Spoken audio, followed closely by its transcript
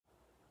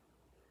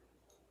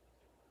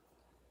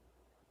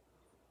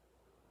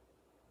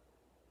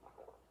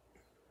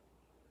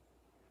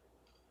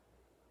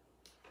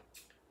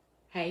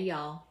Hey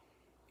y'all,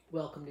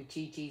 welcome to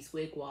Gigi's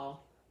Wig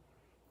Wall.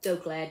 So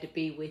glad to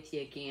be with you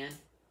again.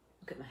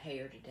 Look at my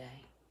hair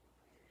today.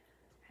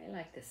 I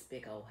like this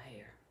big old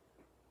hair.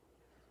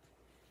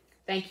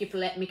 Thank you for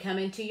letting me come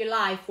into your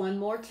life one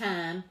more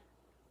time.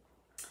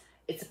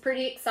 It's a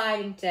pretty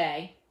exciting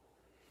day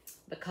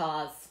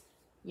because,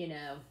 you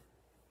know,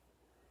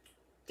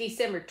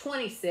 December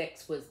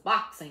 26th was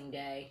Boxing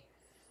Day.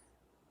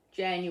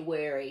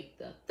 January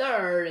the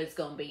 3rd is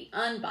going to be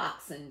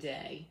Unboxing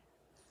Day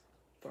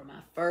for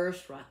my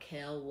first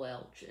Raquel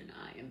Welch, and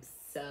I am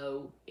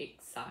so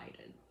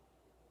excited.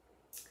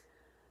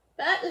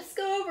 But let's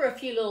go over a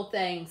few little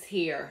things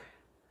here.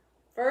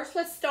 First,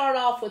 let's start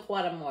off with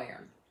what I'm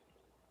wearing.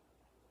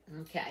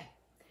 Okay.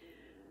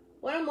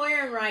 What I'm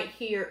wearing right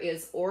here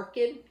is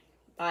Orchid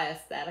by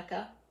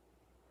Estetica.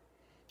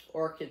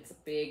 Orchid's a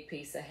big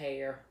piece of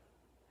hair.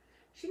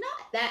 She's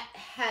not that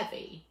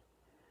heavy,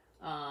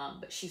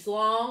 but she's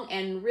long,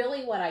 and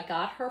really what I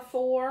got her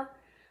for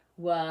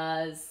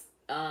was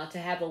to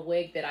have a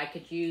wig that I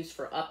could use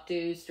for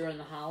updos during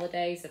the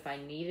holidays if I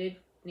needed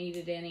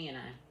any, and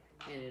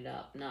I ended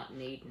up not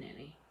needing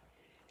any.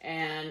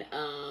 And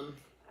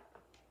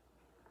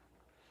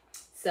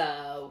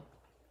so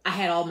I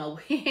had all my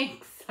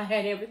wigs. I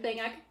had everything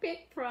I could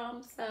pick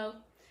from, so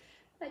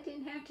I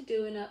didn't have to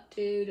do an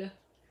updo to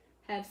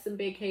have some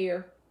big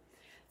hair.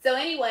 So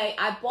anyway,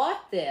 I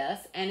bought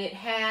this, and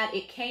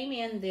it came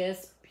in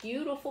this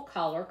beautiful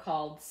color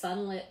called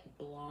Sunlit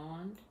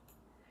Blonde.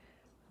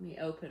 Let me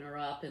open her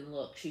up and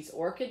look. She's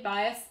Orchid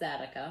by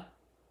Estetica.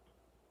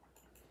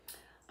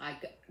 I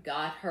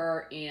got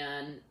her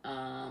in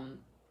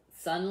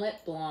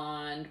Sunlit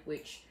Blonde,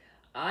 which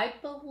I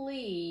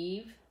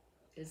believe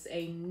is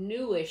a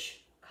newish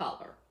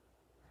color.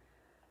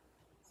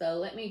 So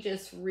let me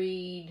just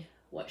read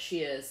what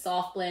she is.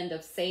 Soft blend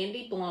of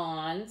sandy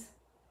blonde,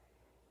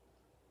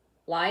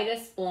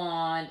 lightest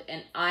blonde,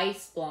 and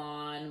ice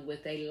blonde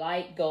with a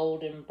light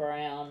golden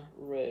brown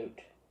root.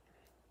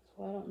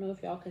 So I don't know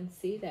if y'all can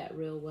see that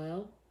real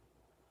well,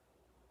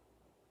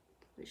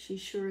 but she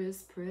sure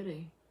is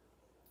pretty.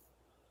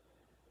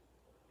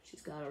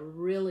 She's got a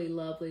really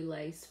lovely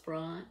lace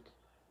front.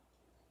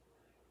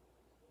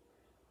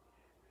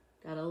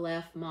 Got a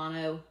left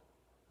mono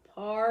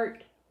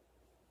part.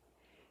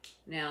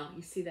 Now,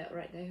 you see that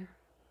right there?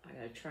 I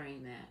gotta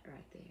train that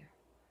right there.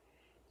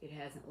 It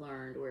hasn't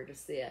learned where to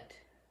sit.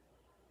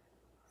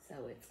 So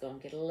it's gonna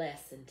get a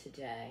lesson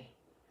today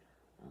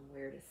on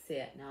where to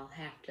sit, and I'll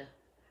have to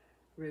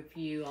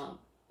review on,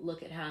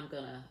 look at how I'm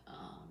gonna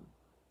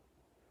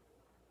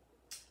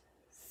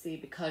see,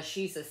 because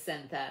she's a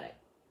synthetic.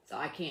 So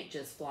I can't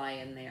just fly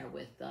in there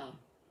with a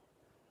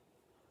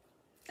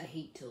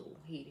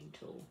heating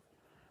tool.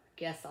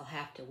 Guess I'll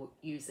have to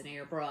use an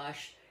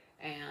airbrush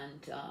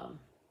and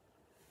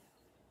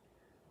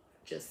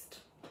just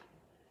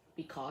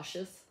be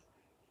cautious.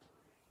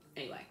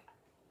 Anyway,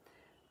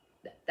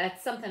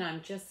 that's something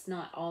I'm just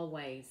not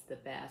always the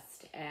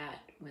best at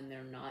when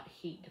they're not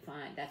heat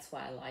defiant. That's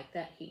why I like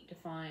that heat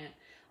defiant.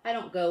 I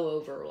don't go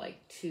over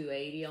like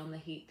 280 on the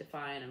heat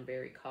defiant. I'm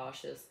very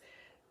cautious.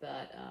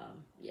 But,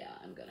 yeah,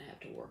 I'm going to have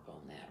to work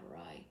on that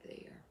right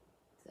there.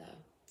 So,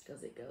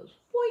 because it goes,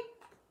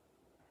 whoop.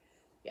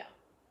 Yeah.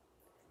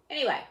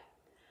 Anyway,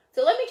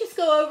 so let me just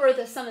go over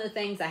some of the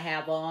things I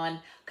have on.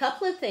 A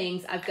couple of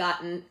things I've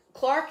gotten.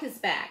 Clark is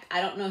back.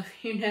 I don't know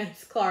if you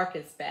noticed Clark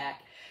is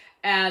back.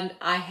 And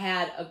I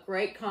had a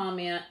great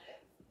comment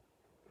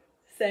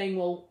saying,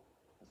 well,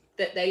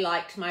 that they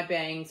liked my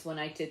bangs when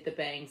I did the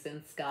bangs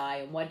in Sky.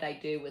 And what did I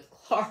do with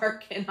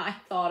Clark? And I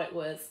thought it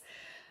was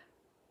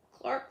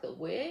Clark the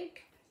wig.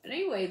 And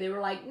anyway, they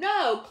were like,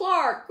 no,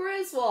 Clark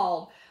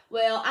Griswold.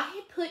 Well, I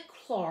had put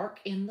Clark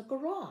in the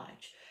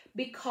garage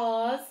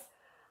because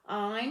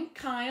I'm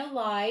kind of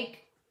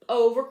like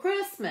over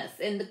Christmas.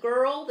 And the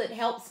girl that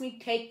helps me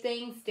take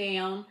things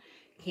down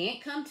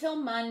can't come till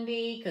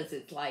Monday because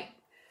it's like,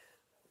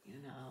 you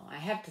know, I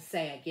have to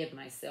say I give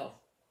myself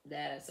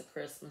that as a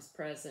Christmas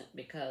present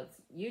because,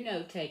 you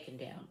know, taking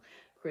down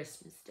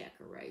Christmas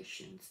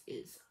decorations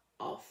is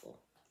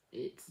awful.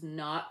 It's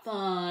not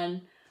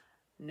fun.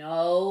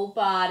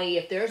 Nobody,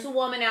 if there's a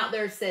woman out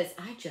there that says,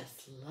 I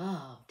just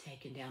love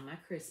taking down my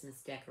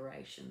Christmas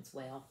decorations,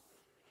 well,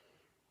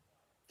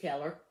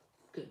 tell her,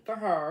 good for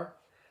her.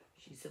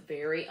 She's a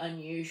very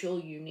unusual,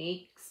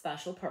 unique,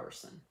 special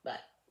person. But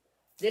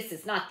this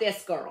is not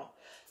this girl.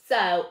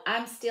 So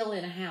I'm still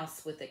in a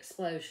house with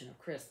explosion of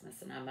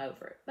Christmas, and I'm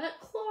over it. But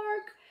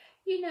Clark,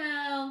 you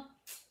know,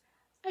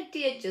 I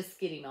did just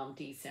get him on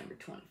December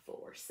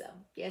 24th, so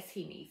guess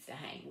he needs to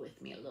hang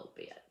with me a little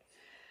bit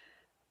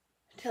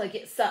until I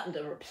get something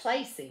to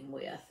replace him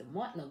with. And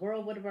what in the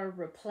world would I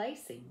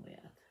replace him with?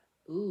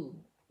 Ooh,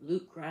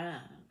 Luke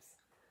Grimes.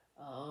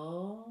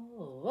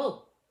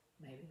 Oh,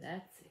 maybe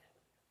that's it.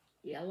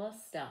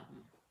 Yellowstone.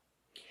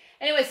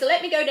 Anyway, so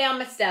let me go down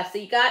my stuff. So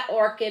you got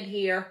Orchid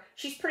here.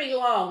 She's pretty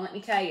long, let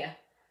me tell you.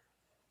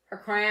 Her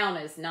crown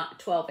is not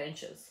 12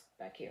 inches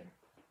back here.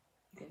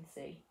 You can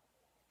see.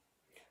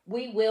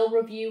 We will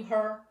review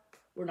her.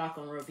 We're not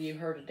going to review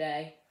her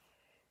today.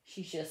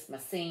 She's just my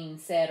scene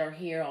setter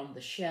here on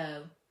the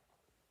show.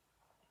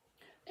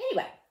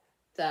 Anyway,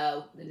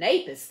 so the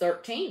nape is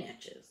 13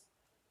 inches.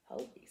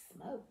 Holy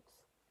smokes.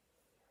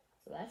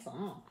 So that's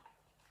long.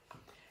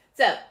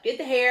 So, did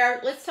the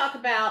hair. Let's talk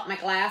about my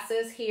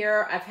glasses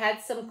here. I've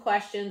had some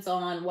questions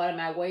on what am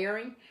I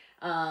wearing.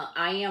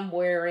 I am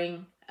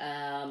wearing,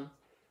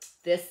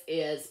 this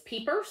is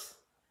Peepers.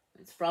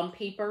 It's from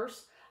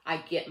Peepers. I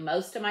get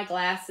most of my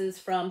glasses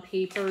from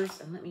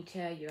Peepers. And let me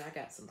tell you, I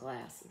got some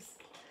glasses.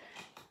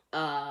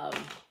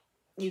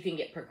 You can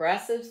get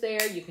progressives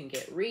there. You can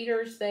get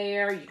readers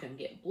there. You can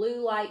get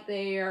blue light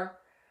there.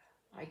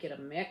 I get a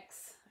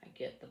mix. I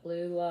get the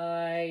blue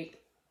light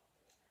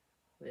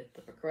with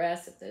the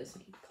progressive. Those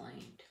need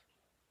cleaned.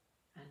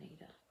 I need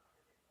a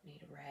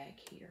rag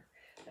here.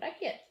 But I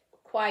get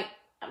quite,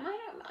 I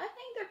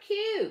think they're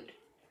cute.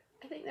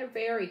 I think they're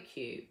very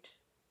cute.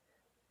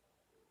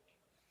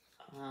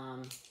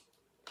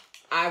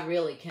 I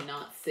really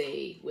cannot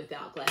see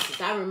without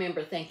glasses. I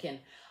remember thinking,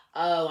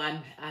 oh,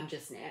 I'm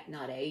just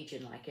not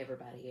aging like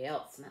everybody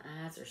else. My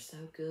eyes are so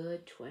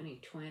good,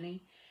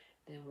 20/20.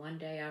 Then one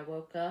day I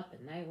woke up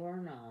and they were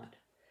not.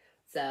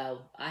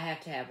 So I have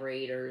to have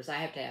readers. I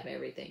have to have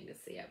everything to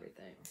see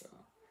everything. So,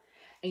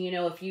 and you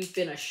know, if you've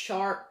been a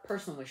sharp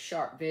person with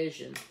sharp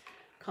vision,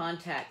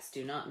 contacts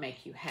do not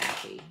make you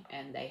happy,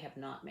 and they have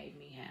not made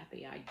me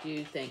happy. I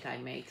do think I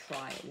may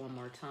try it one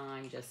more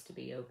time just to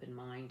be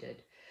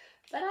open-minded.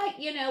 But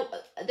you know,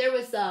 there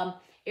was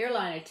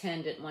airline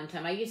attendant one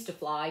time. I used to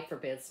fly for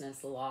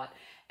business a lot,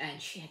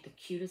 and she had the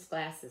cutest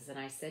glasses. And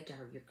I said to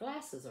her, your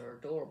glasses are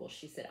adorable.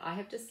 She said, I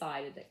have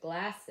decided that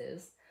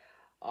glasses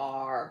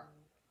are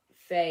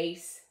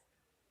face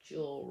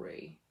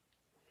jewelry.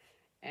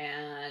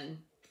 And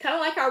kind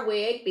of like our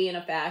wig being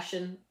a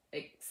fashion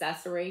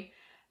accessory.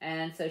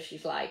 And so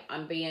she's like,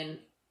 I'm being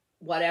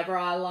whatever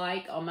I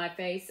like on my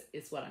face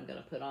is what I'm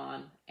going to put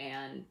on.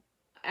 And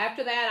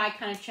after that, I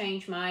kind of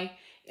changed my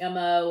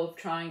MO of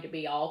trying to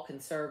be all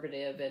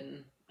conservative,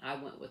 and I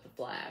went with the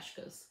flash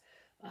because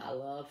I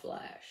love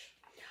flash.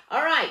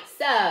 All right,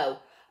 so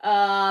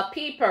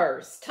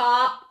Peepers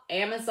top,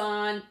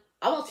 Amazon.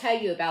 I will tell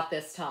you about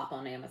this top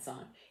on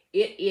Amazon.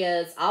 It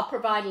is, I'll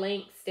provide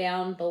links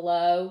down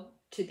below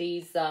to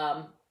these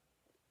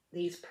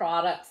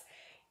products.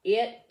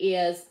 It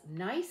is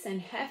nice and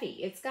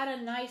heavy. It's got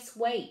a nice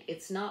weight.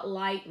 It's not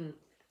light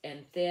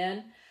and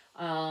thin.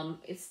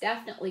 It's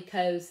definitely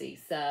cozy.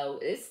 So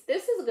this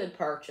is a good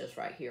purchase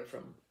right here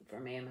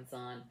from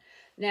Amazon.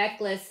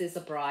 Necklace is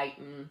a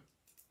Brighton.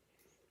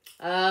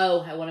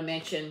 Oh, I want to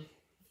mention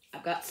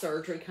I've got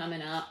surgery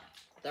coming up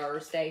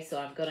Thursday, so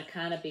I'm going to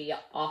kind of be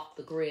off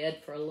the grid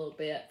for a little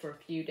bit, for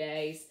a few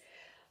days.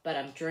 But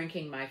I'm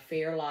drinking my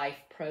Fairlife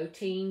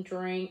protein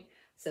drink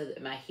so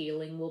that my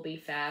healing will be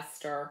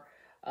faster.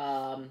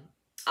 I'll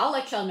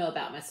let y'all know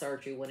about my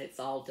surgery when it's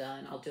all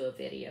done. I'll do a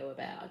video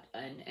about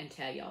and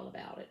tell y'all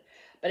about it.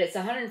 But it's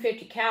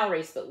 150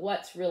 calories, but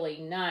what's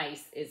really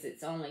nice is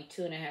it's only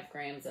 2.5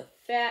 grams of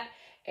fat,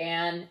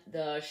 and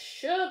the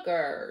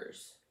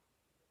sugars,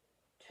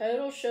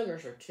 total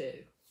sugars are 2.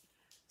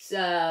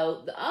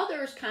 So the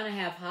others kind of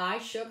have high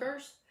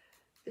sugars.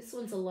 This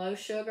one's a low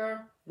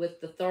sugar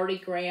with the 30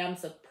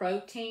 grams of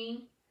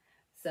protein,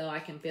 so I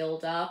can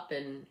build up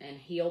and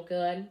heal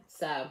good.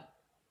 So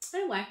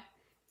anyway,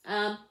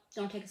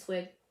 don't take a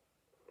swig.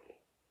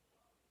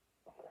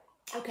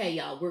 Okay,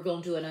 y'all, we're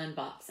going to do an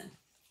unboxing.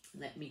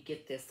 Let me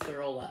get this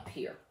girl up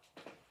here.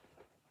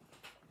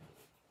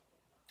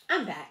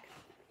 I'm back.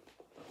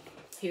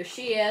 Here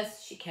she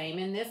is. She came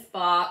in this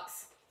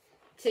box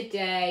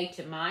today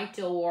to my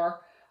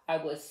door. I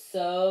was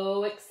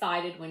so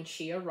excited when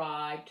she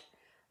arrived.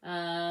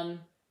 I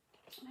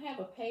have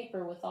a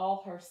paper with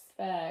all her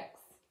specs.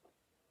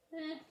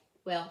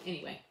 Well,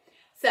 anyway.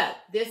 So,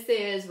 this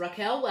is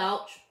Raquel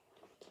Welch.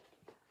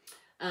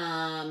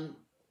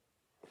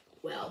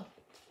 Well,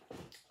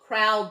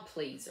 crowd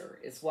pleaser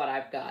is what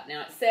I've got.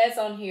 Now, it says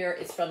on here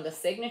it's from the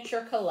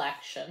Signature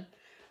Collection.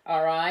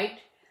 All right.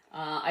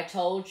 I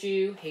told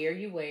you, here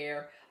you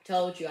wear. I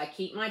told you I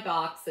keep my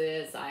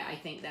boxes. I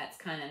think that's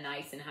kind of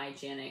nice and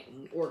hygienic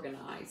and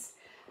organized.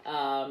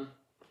 And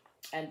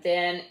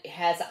then it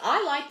has,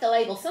 I like the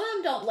label. Some of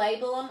them don't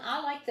label them.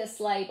 I like this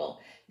label.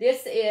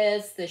 This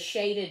is the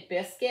shaded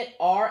Biscuit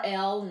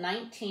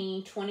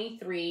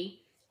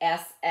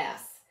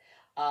RL1923SS.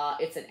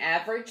 It's an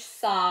average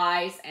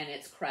size, and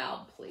it's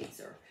crowd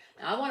pleaser.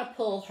 Now, I want to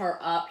pull her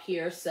up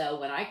here so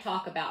when I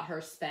talk about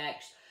her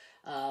specs,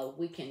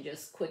 we can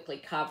just quickly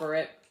cover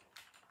it.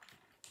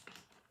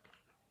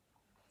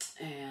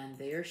 And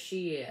there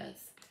she is.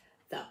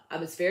 So I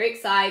was very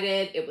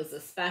excited. It was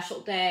a special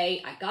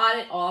day. I got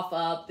it off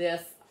of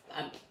this.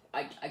 I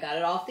got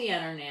it off the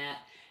internet.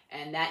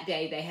 And that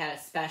day they had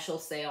a special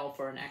sale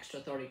for an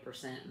extra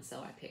 30%. And so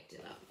I picked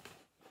it up.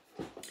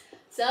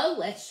 So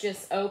let's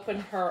just open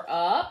her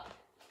up.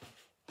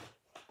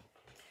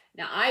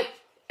 Now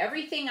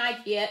everything I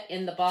get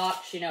in the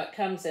box, you know, it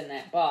comes in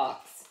that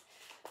box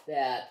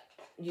that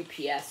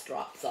UPS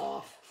drops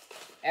off.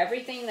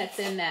 Everything that's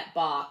in that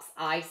box,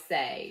 I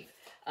save.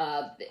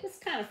 It was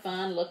kind of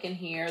fun looking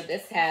here.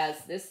 This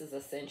is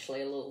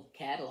essentially a little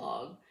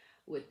catalog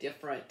with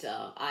different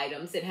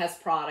items. It has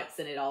products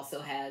and it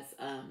also has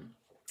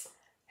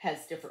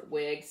different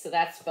wigs, so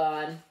that's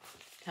fun.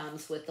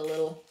 Comes with a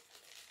little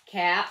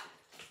cap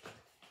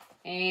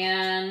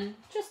and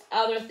just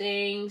other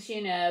things,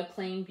 you know.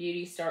 Clean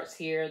Beauty starts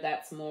here.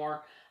 That's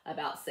more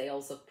about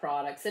sales of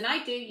products, and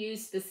I do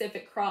use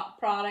specific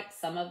products.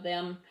 Some of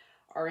them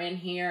are in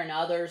here and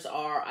others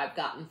are I've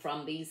gotten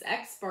from these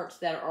experts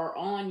that are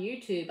on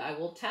YouTube. I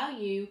will tell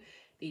you,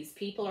 these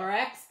people are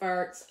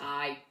experts.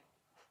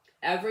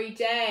 Every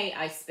day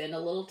I spend a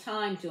little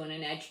time doing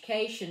an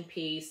education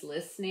piece,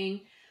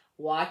 listening,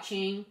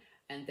 watching,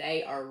 and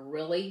they are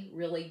really,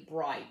 really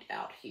bright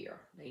out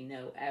here. They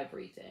know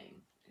everything.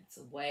 It's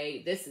a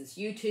way, this is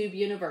YouTube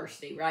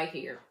University right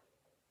here.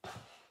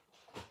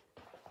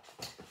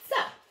 So,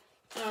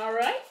 all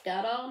right,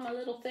 got all my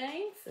little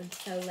things, and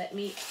so let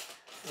me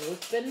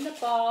open the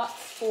box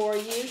for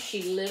you.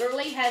 She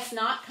literally has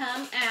not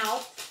come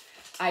out.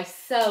 I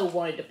so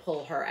wanted to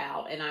pull her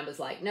out, and I was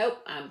like, nope,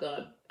 I'm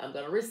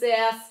gonna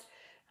resist,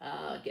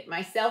 get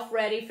myself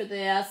ready for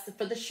this,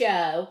 for the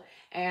show,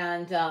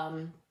 and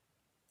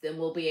then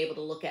we'll be able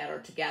to look at her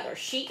together.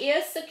 She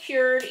is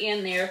secured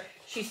in there.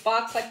 She's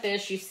boxed like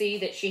this. You see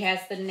that she has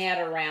the net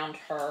around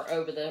her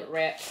over the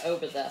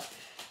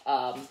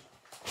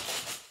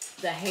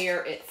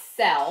hair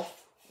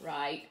itself,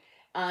 right?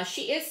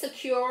 She is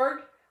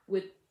secured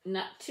with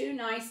two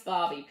nice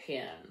bobby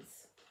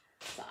pins.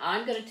 So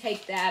I'm going to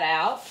take that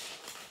out.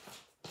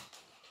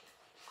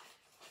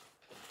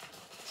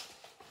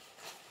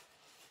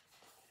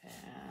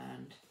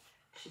 And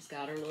she's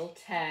got her little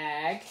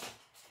tag.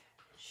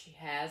 She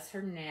has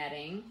her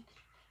netting.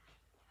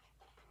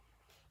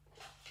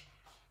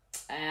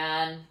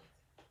 And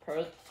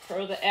per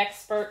the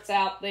experts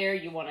out there,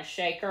 you want to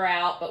shake her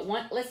out. But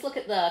let's look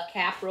at the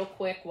cap real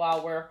quick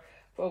before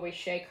we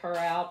shake her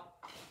out.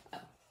 Oh,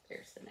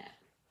 there's the net.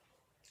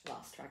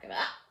 Lost track of it.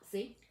 Ah,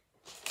 see?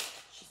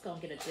 She's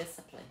going to get a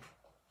discipline.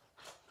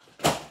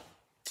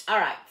 All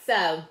right,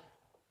 so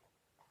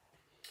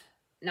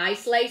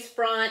nice lace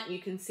front. You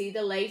can see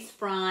the lace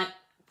front.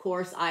 Of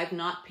course, I've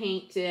not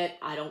pinked it.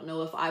 I don't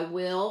know if I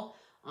will.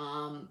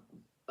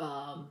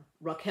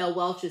 Raquel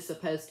Welch is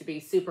supposed to be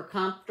super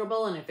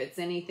comfortable, and if it's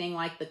anything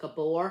like the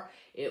Gabor,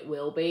 it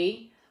will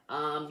be.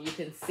 You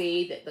can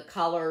see that the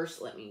colors,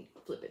 let me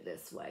flip it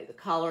this way, the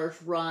colors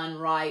run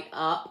right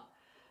up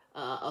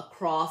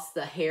across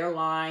the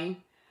hairline,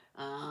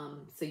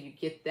 so you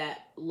get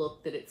that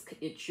look that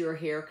it's your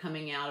hair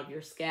coming out of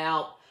your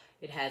scalp.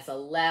 It has a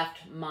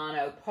left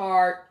mono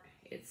part.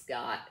 It's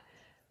got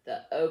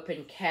the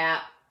open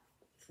cap,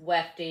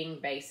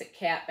 wefting, basic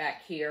cap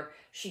back here.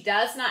 She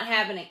does not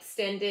have an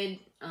extended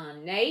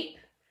nape.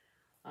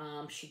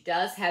 She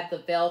does have the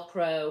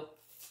Velcro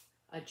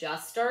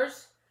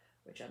adjusters,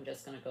 which I'm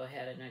just going to go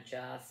ahead and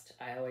adjust.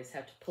 I always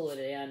have to pull it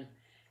in.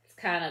 It's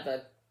kind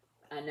of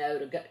I know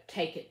to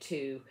take it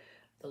to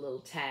the little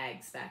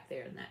tags back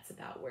there, and that's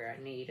about where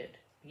I need it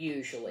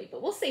usually.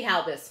 But we'll see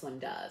how this one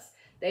does.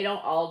 They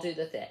don't all do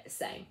the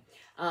same.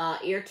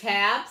 Ear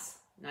tabs,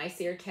 nice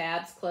ear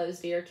tabs,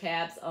 closed ear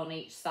tabs on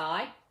each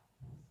side.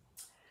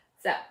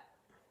 So,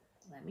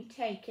 let me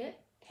take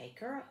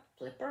her,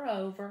 flip her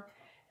over,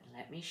 and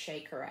let me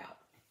shake her out.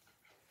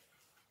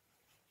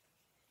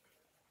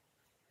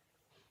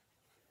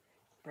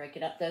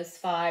 Breaking up those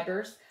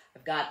fibers.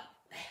 I've got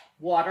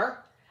water.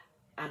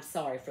 I'm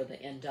sorry for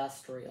the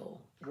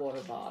industrial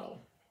water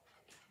bottle,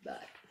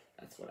 but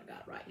that's what I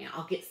got right now.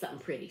 I'll get something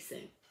pretty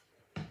soon.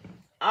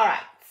 All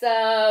right,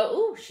 so,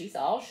 ooh, she's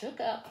all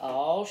shook up,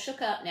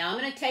 Now I'm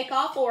going to take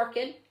off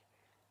Orchid.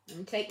 I'm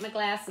going to take my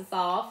glasses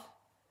off.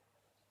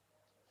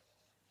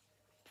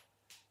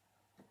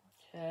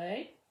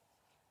 Okay,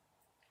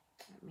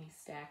 let me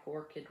stack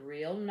Orchid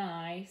real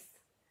nice.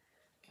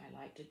 I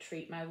like to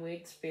treat my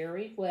wigs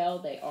very well.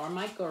 They are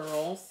my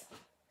girls.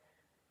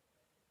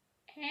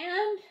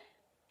 And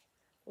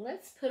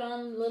let's put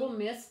on Little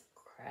Miss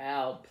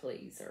Crowd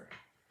Pleaser.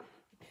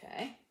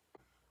 Okay.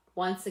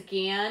 Once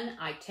again,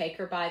 I take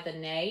her by the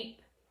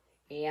nape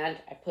and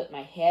I put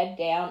my head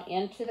down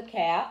into the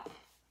cap,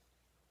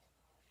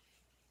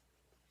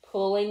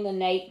 pulling the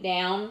nape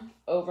down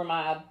over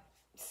my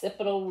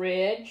occipital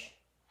ridge,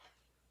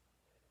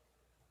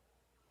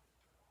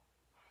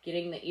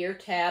 getting the ear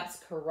tabs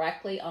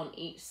correctly on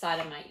each side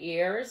of my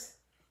ears,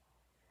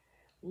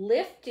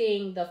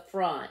 lifting the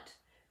front.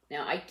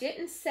 Now, I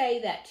didn't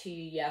say that to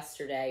you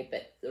yesterday,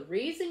 but the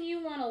reason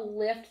you want to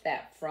lift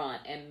that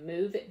front and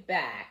move it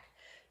back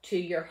to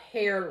your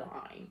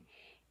hairline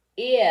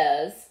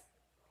is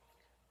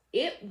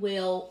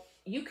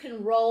you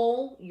can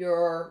roll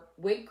your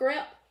wig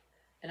grip,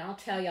 and I'll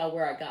tell y'all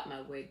where I got my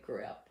wig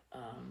grip.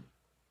 I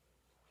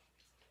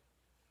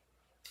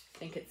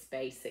think it's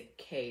Basic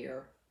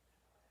Care.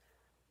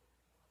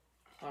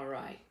 All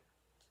right,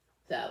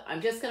 so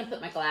I'm just going to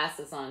put my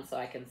glasses on so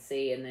I can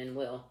see, and then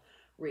we'll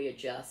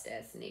readjust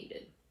as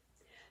needed.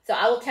 So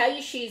I will tell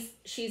you, she's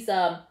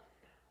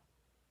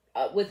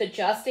with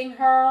adjusting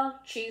her,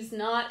 she's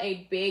not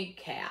a big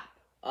cap.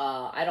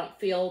 I don't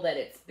feel that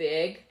it's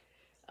big.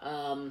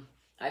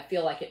 I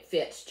feel like it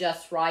fits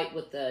just right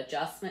with the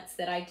adjustments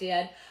that I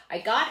did. I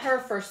got her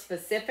for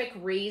specific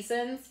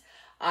reasons.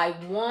 I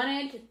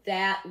wanted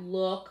that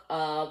look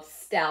of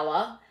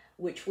Stella,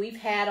 which we've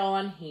had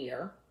on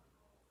here,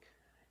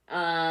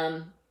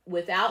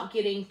 without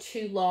getting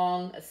too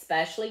long,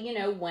 especially, you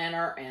know,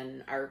 winter,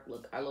 and our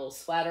little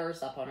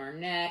sweaters up on our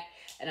neck.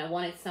 And I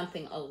wanted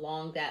something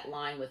along that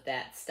line with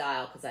that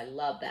style because I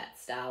love that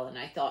style, and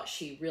I thought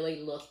she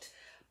really looked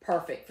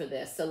perfect for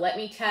this. So let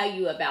me tell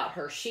you about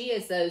her. She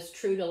is those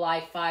true to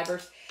life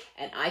fibers,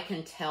 and I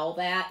can tell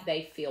that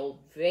they feel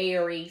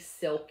very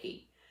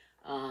silky.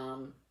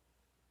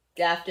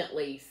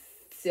 Definitely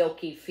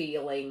silky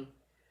feeling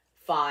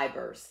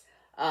fibers.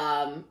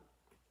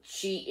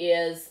 She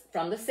is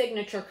from the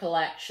Signature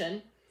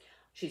collection.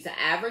 She's an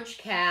average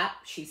cap.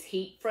 She's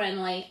heat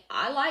friendly.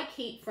 I like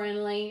heat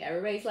friendly.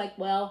 Everybody's like,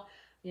 well,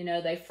 you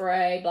know, they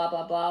fray, blah,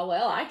 blah, blah.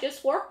 Well, I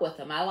just work with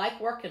them. I like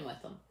working with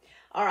them.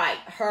 All right,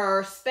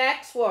 her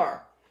specs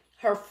were,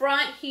 her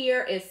front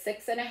here is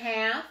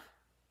 6.5.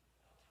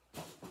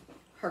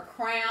 Her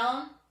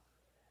crown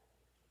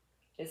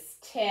is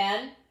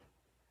 10.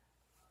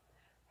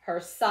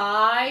 Her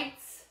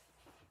sides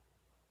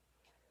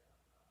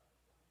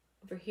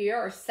over here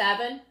are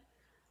 7.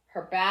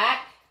 Her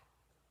back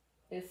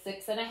is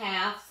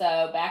 6.5,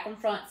 so back and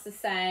front's the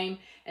same.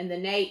 And the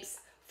nape's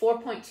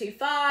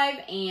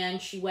 4.25,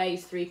 and she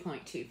weighs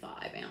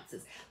 3.25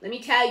 ounces. Let me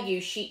tell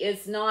you, she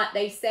is not,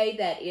 they say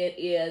that it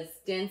is,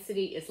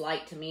 density is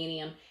light to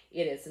medium.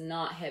 It is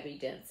not heavy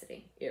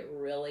density. It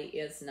really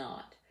is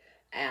not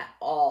at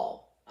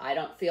all. I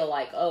don't feel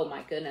like, oh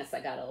my goodness, I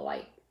got to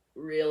like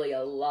really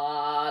a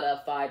lot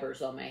of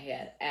fibers on my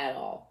head at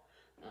all.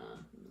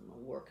 I'm going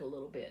to work a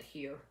little bit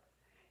here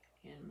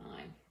in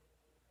mine.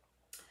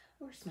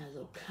 Where's my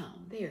little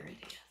comb? There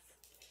it is.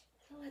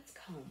 So let's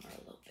comb her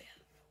a little bit.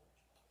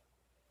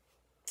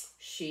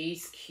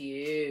 She's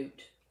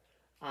cute.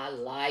 I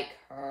like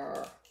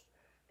her.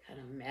 Kind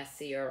of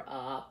messy her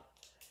up.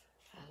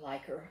 I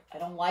like her. I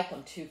don't like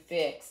them too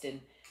fixed. And,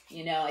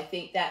 you know, I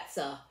think that's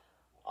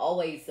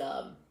always...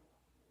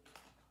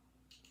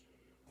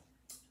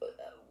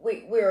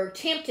 we're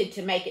tempted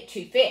to make it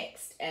too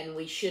fixed, and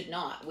we should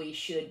not. We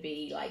should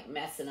be, like,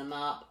 messing them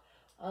up.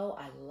 Oh,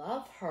 I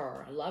love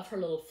her. I love her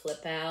little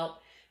flip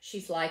out.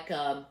 She's like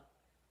an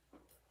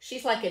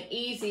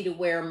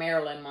easy-to-wear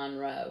Marilyn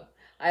Monroe.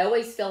 I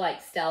always feel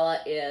like Stella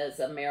is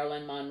a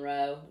Marilyn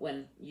Monroe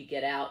when you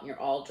get out and you're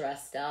all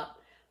dressed up.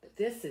 But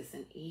this is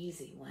an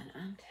easy one.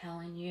 I'm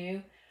telling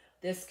you.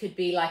 This could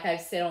be, like I've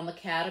said on the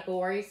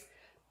categories.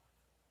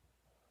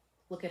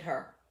 Look at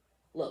her.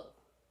 Look.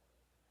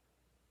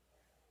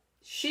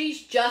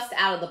 She's just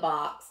out of the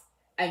box,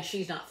 and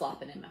she's not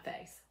flopping in my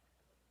face.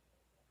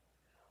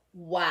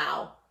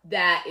 Wow.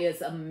 That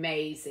is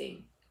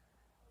amazing.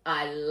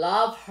 I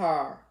love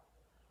her.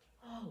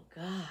 Oh,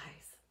 guys.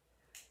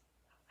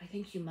 I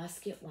think you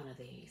must get one of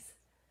these.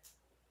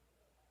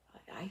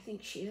 I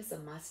think she is a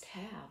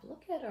must-have.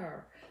 Look at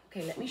her.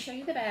 Okay, let me show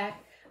you the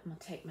back. I'm going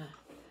to take my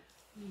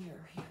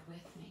mirror here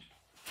with me.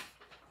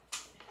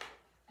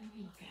 Let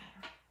me look at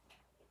her.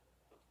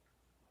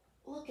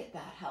 Look at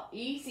that, how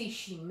easy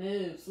she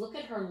moves. Look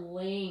at her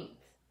length.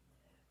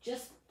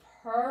 Just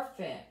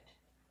perfect.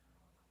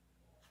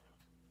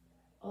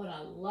 Oh, and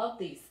I love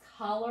these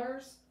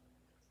colors.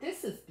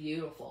 This is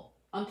beautiful.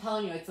 I'm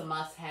telling you, it's a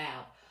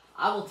must-have.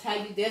 I will tell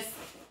you, this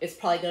is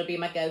probably going to be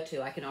my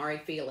go-to. I can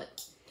already feel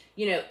it.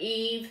 You know,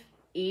 Eve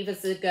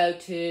is a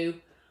go-to.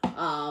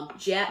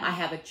 Jet, I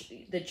have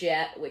the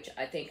Jet, which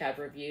I think I've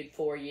reviewed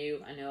for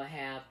you. I know I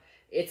have.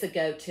 It's a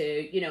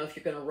go-to, you know, if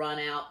you're going to run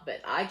out.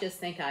 But I just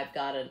think I've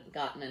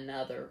gotten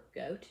another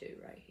go-to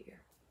right here.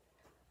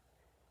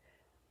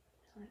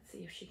 Let's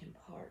see if she can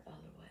part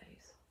other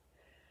ways.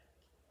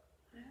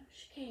 Well,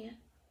 she can.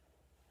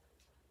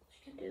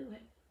 She can do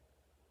it.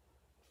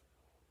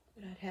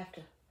 But I'd have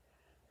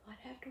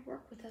to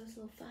work with those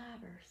little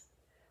fibers,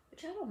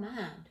 which I don't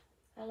mind.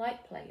 I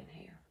like playing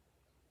hair.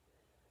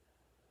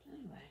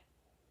 Anyway,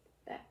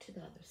 back to the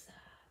other side.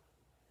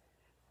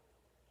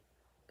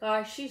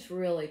 Guys, she's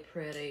really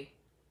pretty.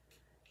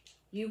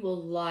 You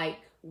will like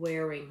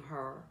wearing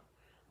her.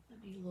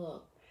 Let me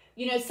look.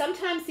 You know,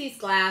 sometimes these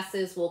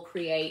glasses will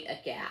create a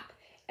gap,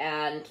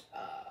 and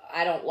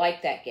I don't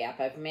like that gap.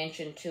 I've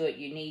mentioned to it,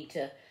 you need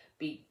to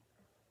get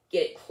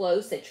it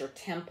close at your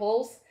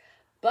temples.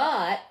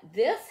 But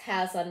this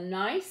has a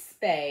nice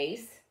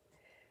space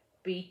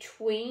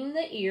between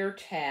the ear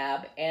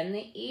tab and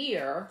the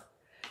ear,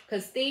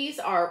 because these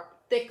are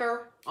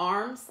thicker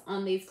arms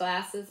on these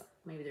glasses.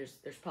 Maybe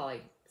there's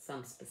probably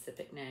some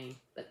specific name,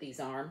 but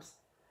these arms.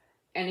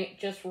 And it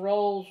just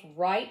rolls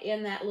right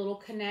in that little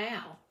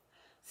canal.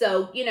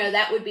 So, you know,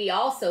 that would be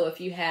also if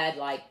you had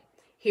like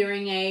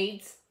hearing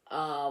aids.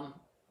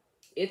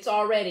 It's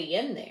already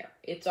in there.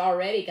 It's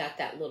already got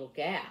that little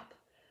gap.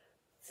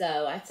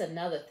 So that's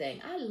another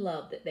thing. I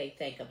love that they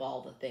think of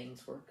all the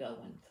things we're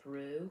going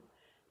through.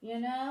 You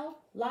know,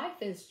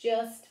 life is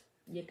just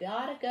You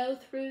gotta go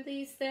through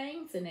these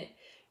things, and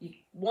you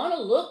want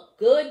to look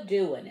good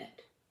doing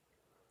it.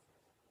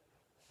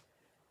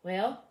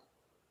 Well,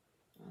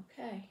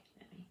 okay.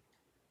 Let me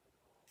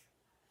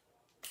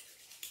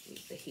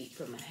use the heat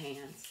from my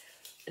hands.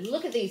 And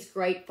look at these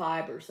great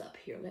fibers up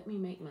here. Let me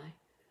make my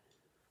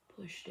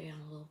push down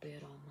a little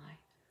bit on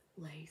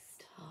my lace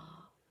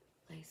top,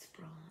 lace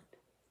front.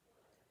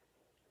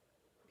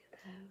 Look at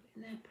that.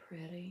 Isn't that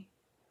pretty?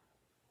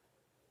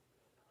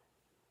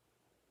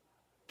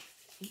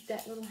 Keep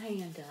that little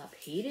hand up.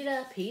 Heat it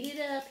up, heat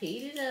it up,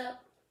 heat it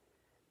up.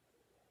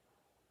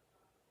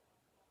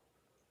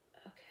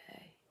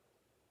 Okay.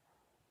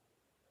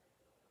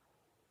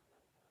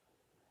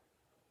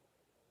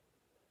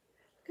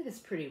 Look at this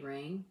pretty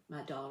ring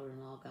my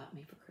daughter-in-law got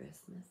me for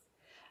Christmas.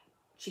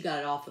 She got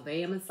it off of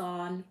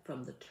Amazon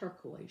from the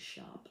turquoise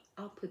shop.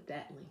 I'll put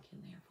that link in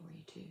there for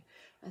you too.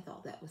 I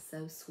thought that was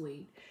so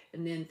sweet.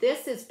 And then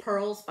this is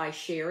Pearls by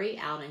Sherry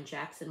out in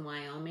Jackson,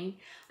 Wyoming.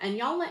 And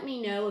y'all let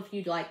me know if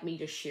you'd like me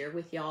to share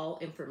with y'all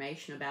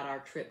information about our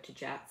trip to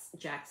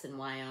Jackson,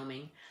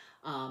 Wyoming.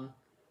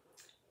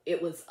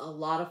 It was a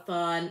lot of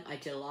fun. I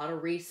did a lot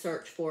of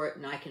research for it,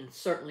 and I can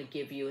certainly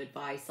give you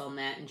advice on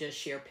that and just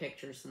share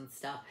pictures and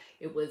stuff.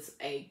 It was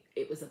a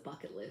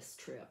bucket list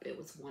trip. It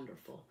was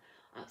wonderful.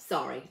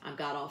 Sorry, I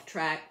got off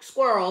track.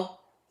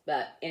 Squirrel.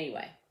 But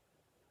anyway.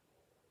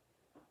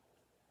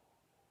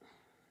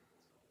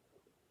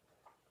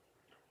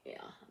 Yeah,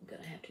 I'm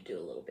going to have to do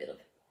a little bit of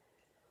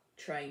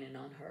training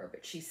on her.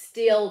 But she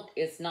still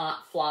is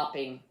not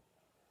flopping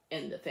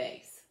in the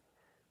face.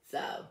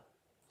 So,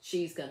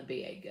 she's going to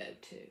be a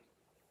go-to.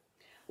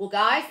 Well,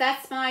 guys,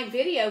 that's my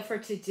video for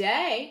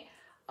today.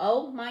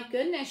 Oh, my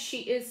goodness. She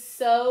is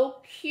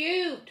so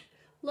cute.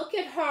 Look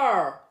at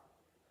her.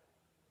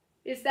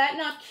 Is that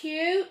not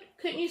cute?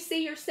 Couldn't you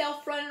see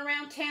yourself running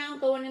around town,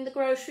 going in the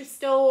grocery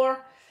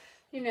store,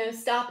 you know,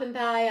 stopping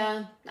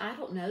by, I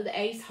don't know, the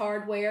Ace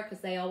Hardware,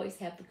 because they always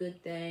have the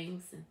good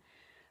things. And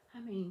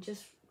I mean,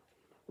 just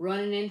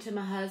running into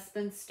my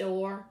husband's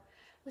store.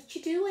 What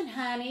you doing,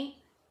 honey?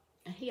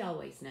 And he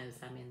always knows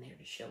I'm in there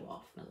to show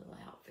off my little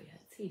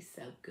outfits. He's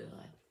so good.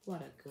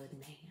 What a good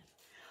man.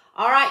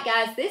 All right,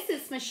 guys, this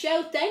is my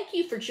show. Thank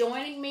you for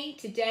joining me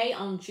today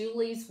on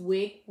Julie's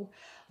wig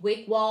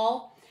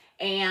wall.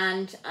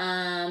 And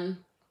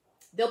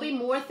there'll be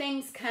more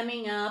things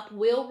coming up.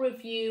 We'll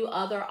review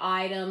other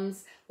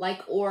items like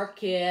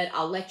Orchid.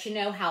 I'll let you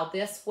know how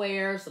this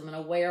wears. I'm going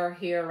to wear her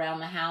here around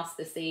the house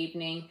this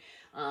evening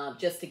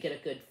just to get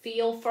a good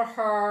feel for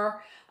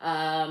her.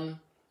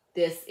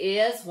 This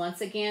is,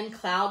 once again,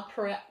 Cloud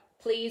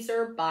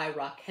Pleaser by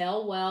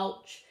Raquel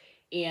Welch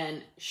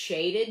in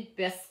Shaded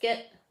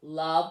Biscuit.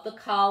 Love the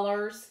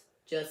colors.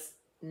 Just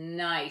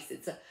nice.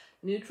 It's a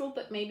neutral,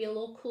 but maybe a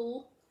little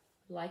cool.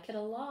 Like it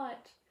a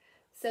lot.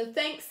 So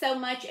thanks so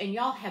much, and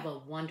y'all have a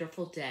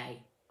wonderful day.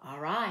 All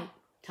right.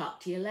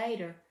 Talk to you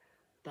later.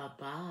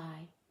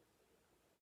 Bye-bye.